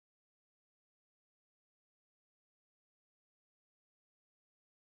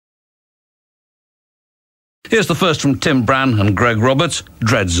Here's the first from Tim Brann and Greg Roberts,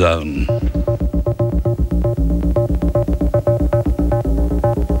 Dreadzone.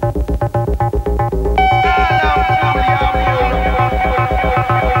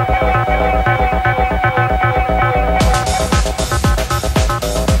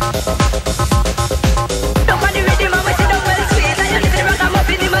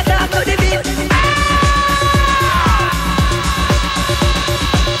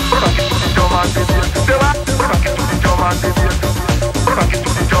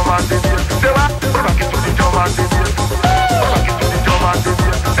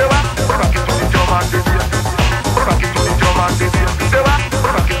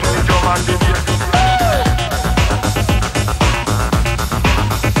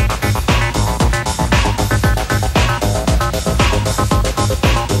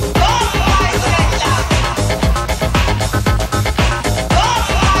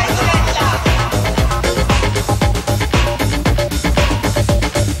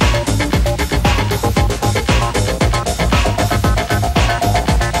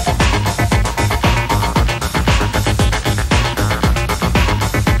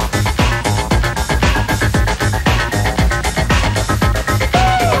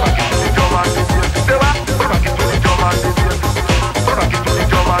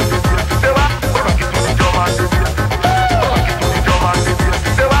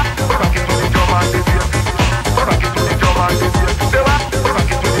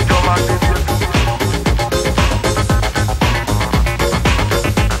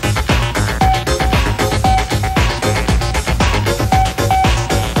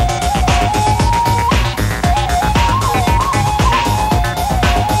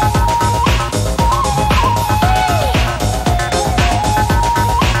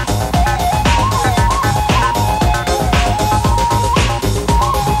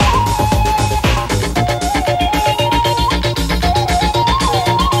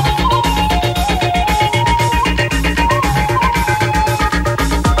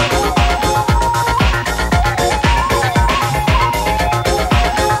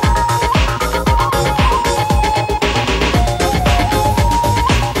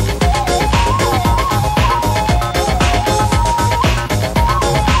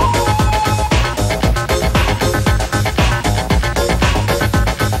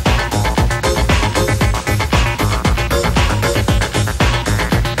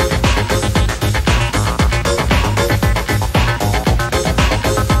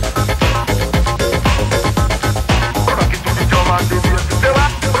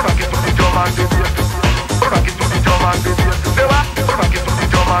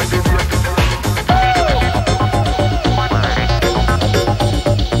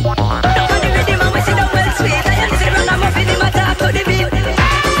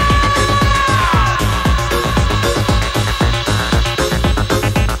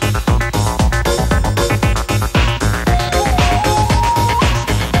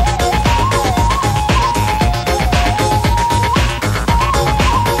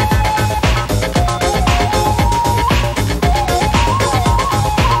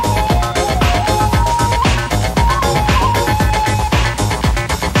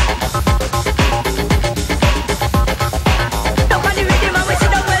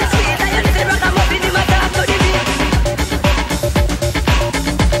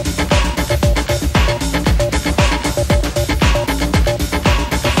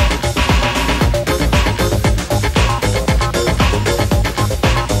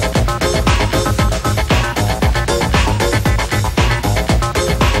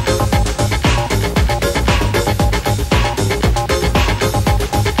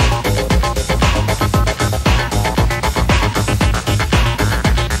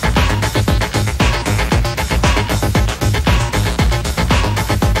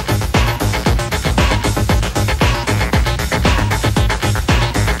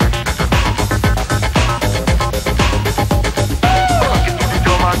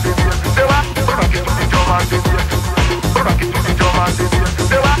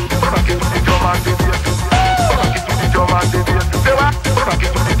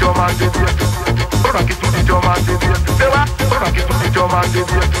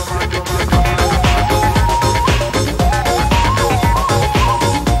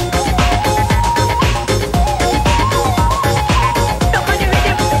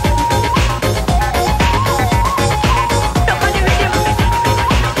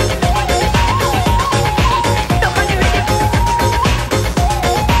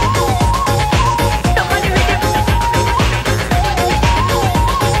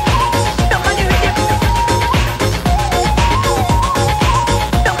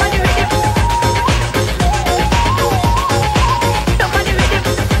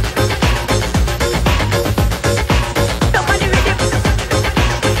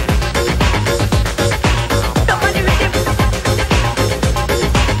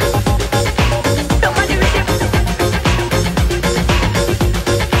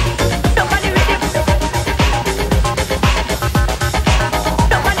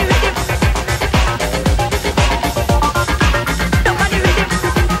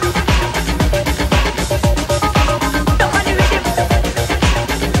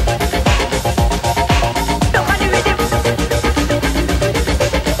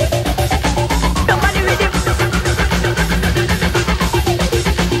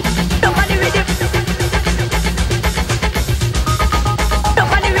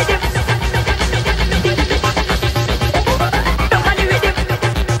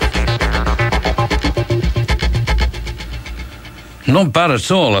 Not bad at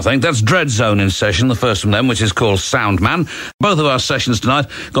all, I think. That's Dreadzone in session, the first from them, which is called Soundman. Both of our sessions tonight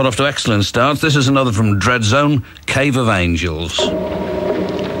got off to excellent starts. This is another from Dreadzone, Cave of Angels.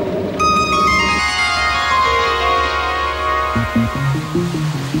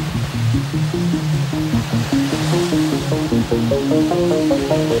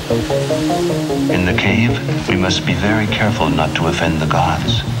 In the cave, we must be very careful not to offend the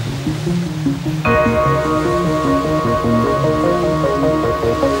gods.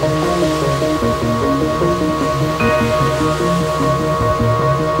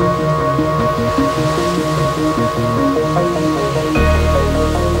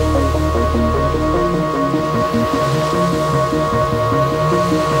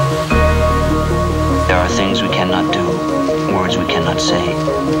 There are things we cannot do, words we cannot say.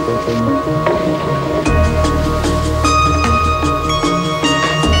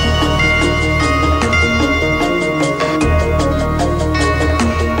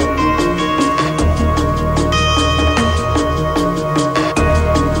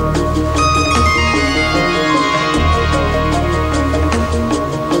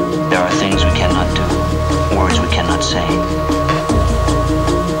 There are things we cannot do, words we cannot say.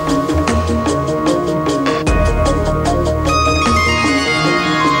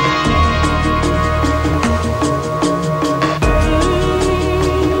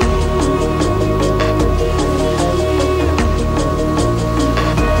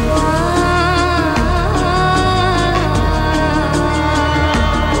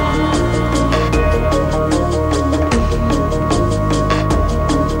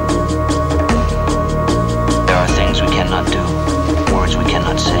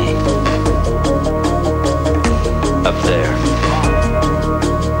 Up there.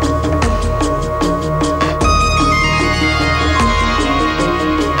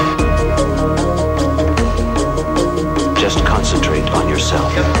 Just concentrate on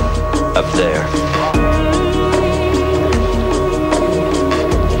yourself. Up there.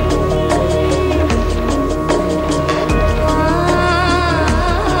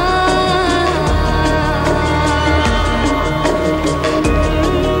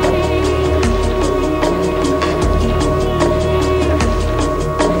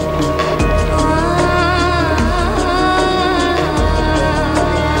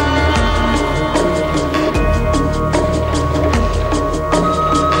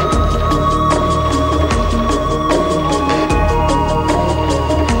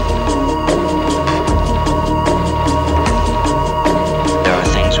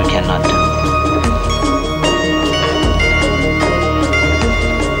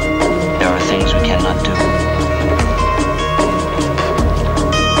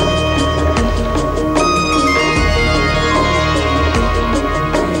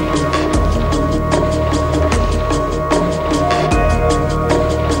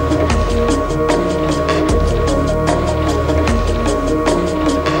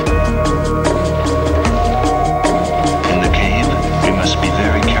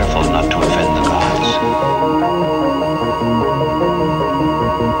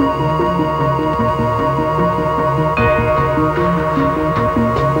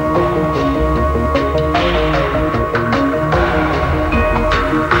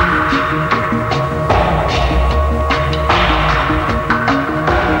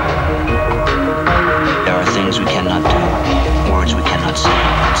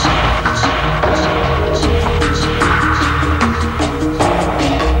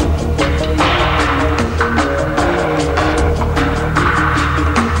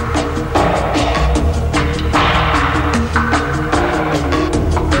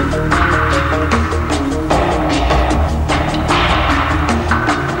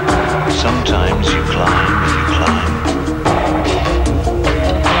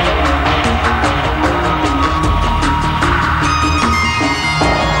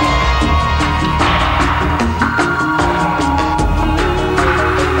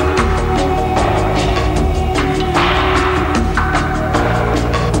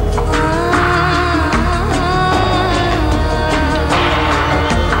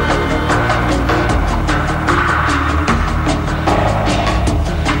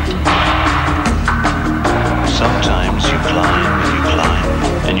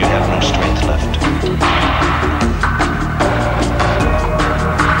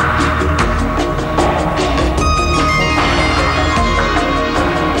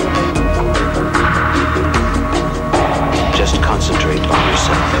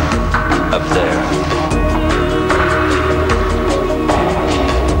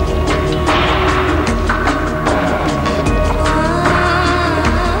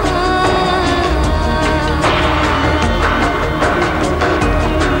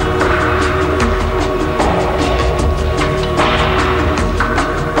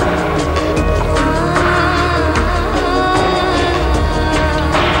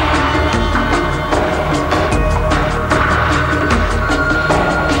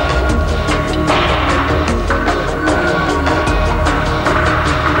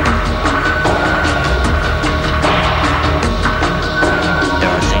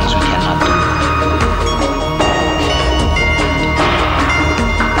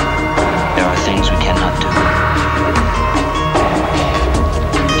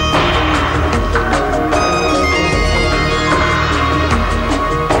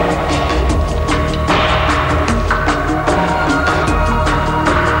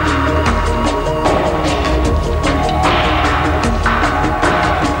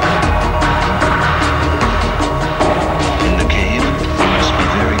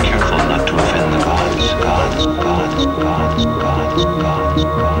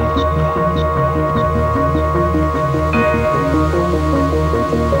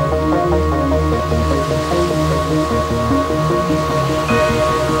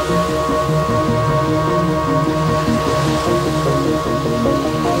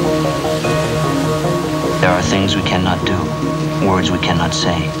 things we cannot do, words we cannot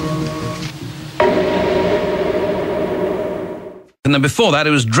say. And then before that, it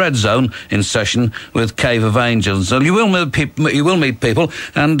was Dreadzone in session with Cave of Angels. So you will meet people,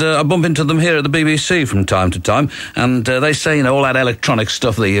 and I bump into them here at the BBC from time to time, and they say, you know, all that electronic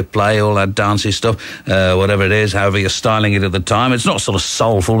stuff that you play, all that dancey stuff, whatever it is, however you're styling it at the time, it's not sort of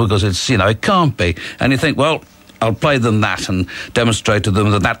soulful because it's, you know, it can't be. And you think, well, I'll play them that and demonstrate to them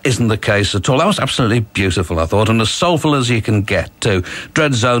that that isn't the case at all. That was absolutely beautiful, I thought, and as soulful as you can get, too.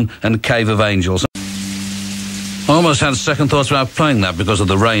 Dreadzone and Cave of Angels. I almost had second thoughts about playing that because of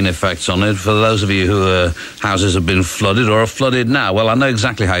the rain effects on it. For those of you who houses have been flooded or are flooded now, well, I know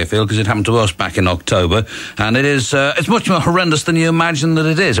exactly how you feel because it happened to us back in October, and it is it's much more horrendous than you imagine that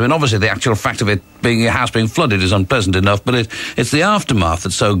it is. I mean, obviously the actual fact of it being your house being flooded is unpleasant enough, but it's the aftermath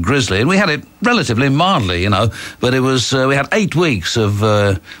that's so grisly. And we had it relatively mildly, you know, but it was we had 8 weeks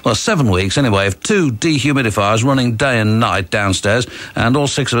of 7 weeks anyway of 2 dehumidifiers running day and night downstairs, and all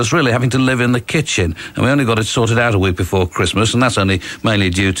 6 of us really having to live in the kitchen, and we only got it sorted out a week before Christmas, and that's only mainly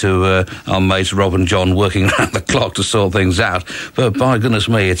due to our mates Rob and John working around the clock to sort things out. But by goodness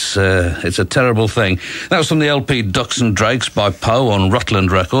me, it's a terrible thing. That was from the LP Ducks and Drakes by Poe on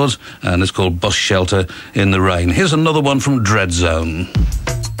Rutland Records, and it's called Bus Shelter in the Rain. Here's another one from Dreadzone.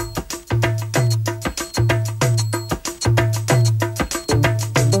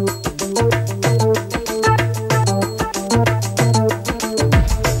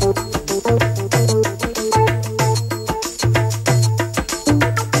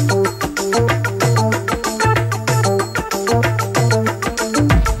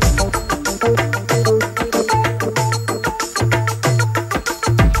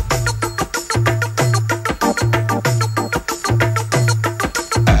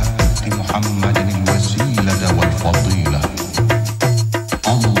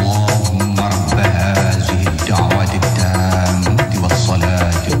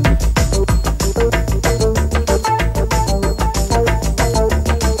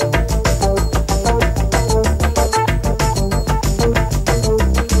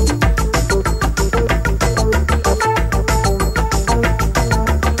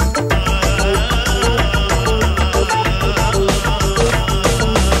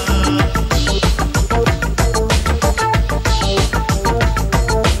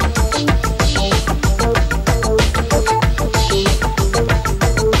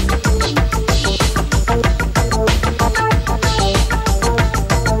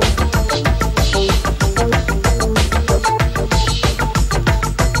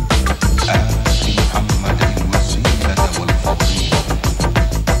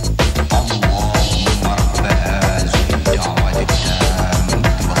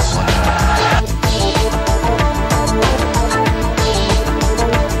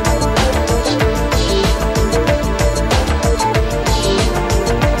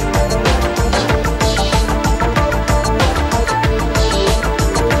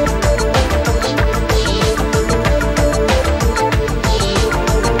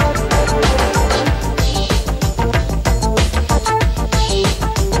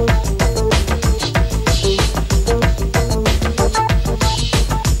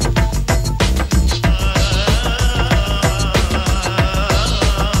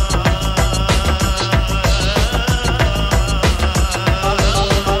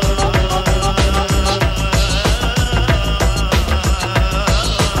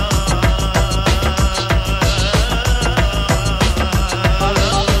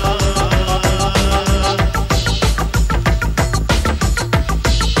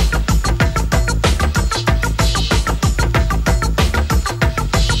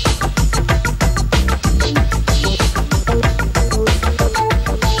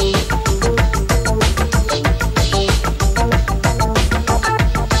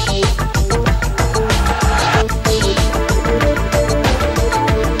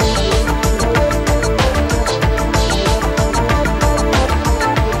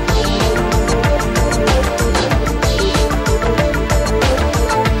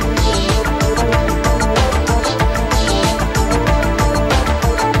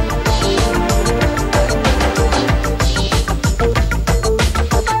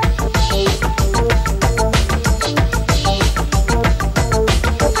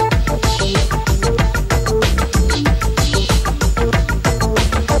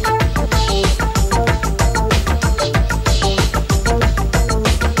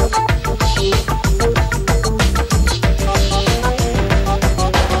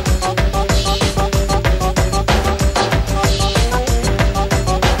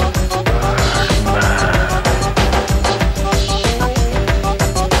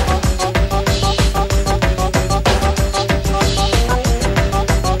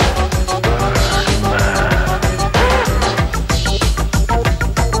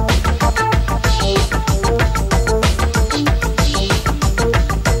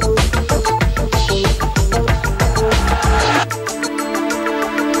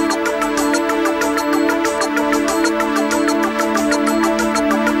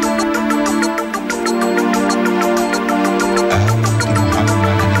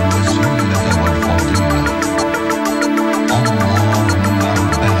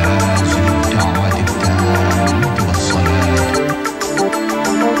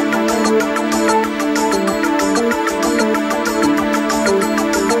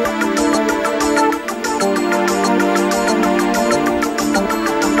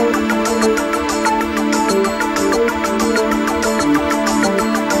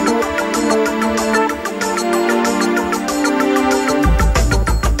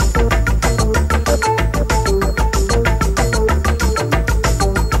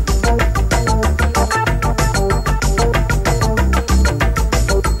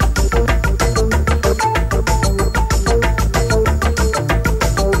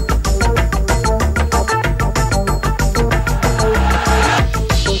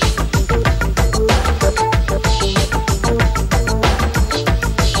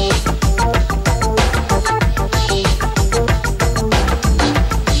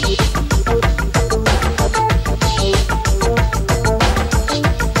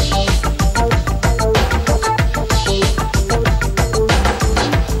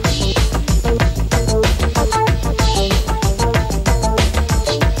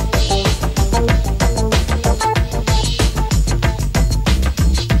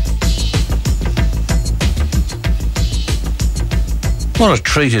 What a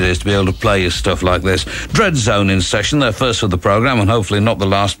treat it is to be able to play you stuff like this. Dreadzone in session, they're first of the programme and hopefully not the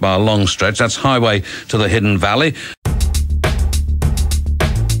last by a long stretch. That's Highway to the Hidden Valley.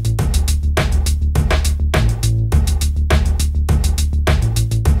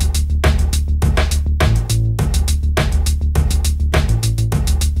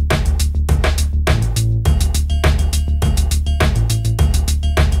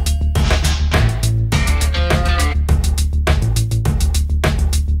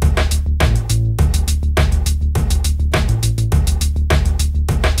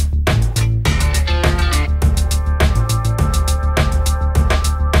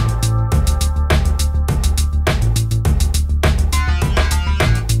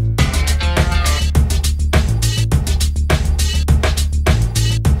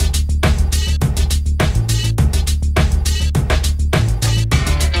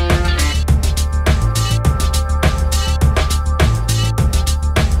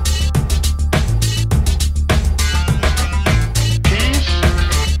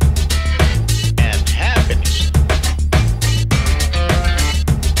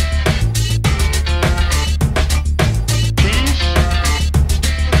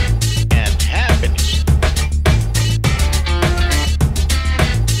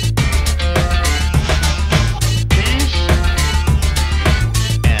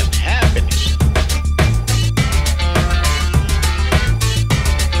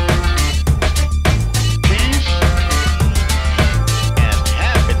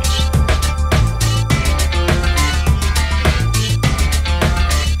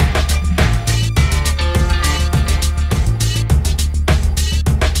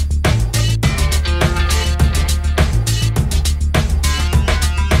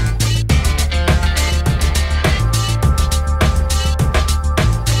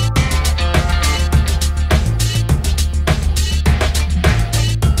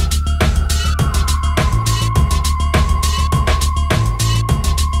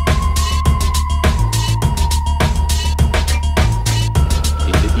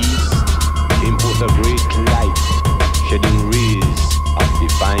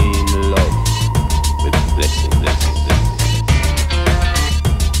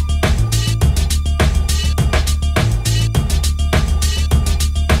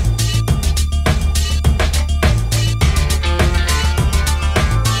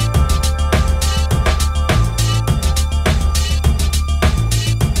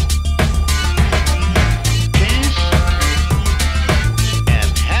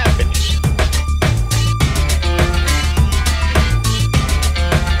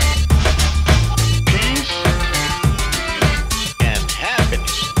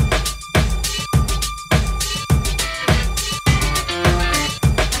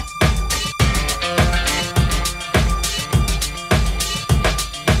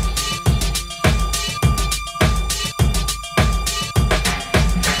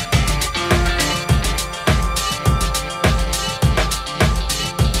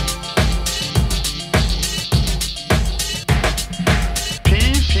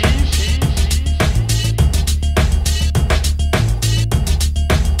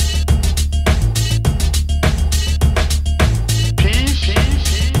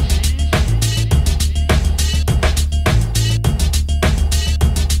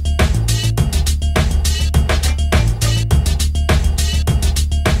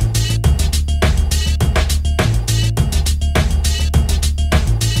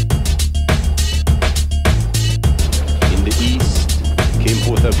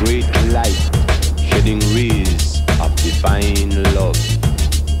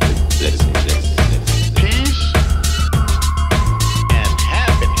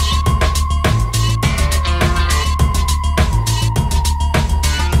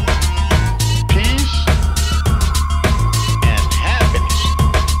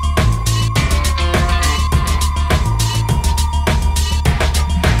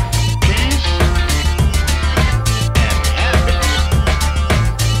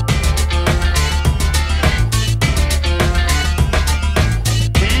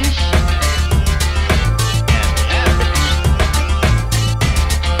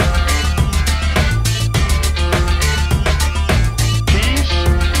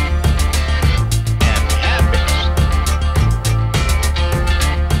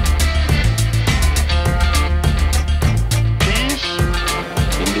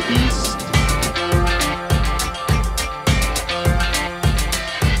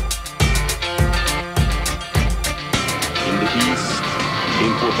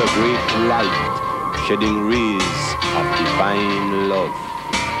 a great light, shedding rays of divine love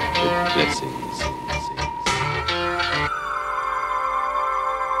with blessings.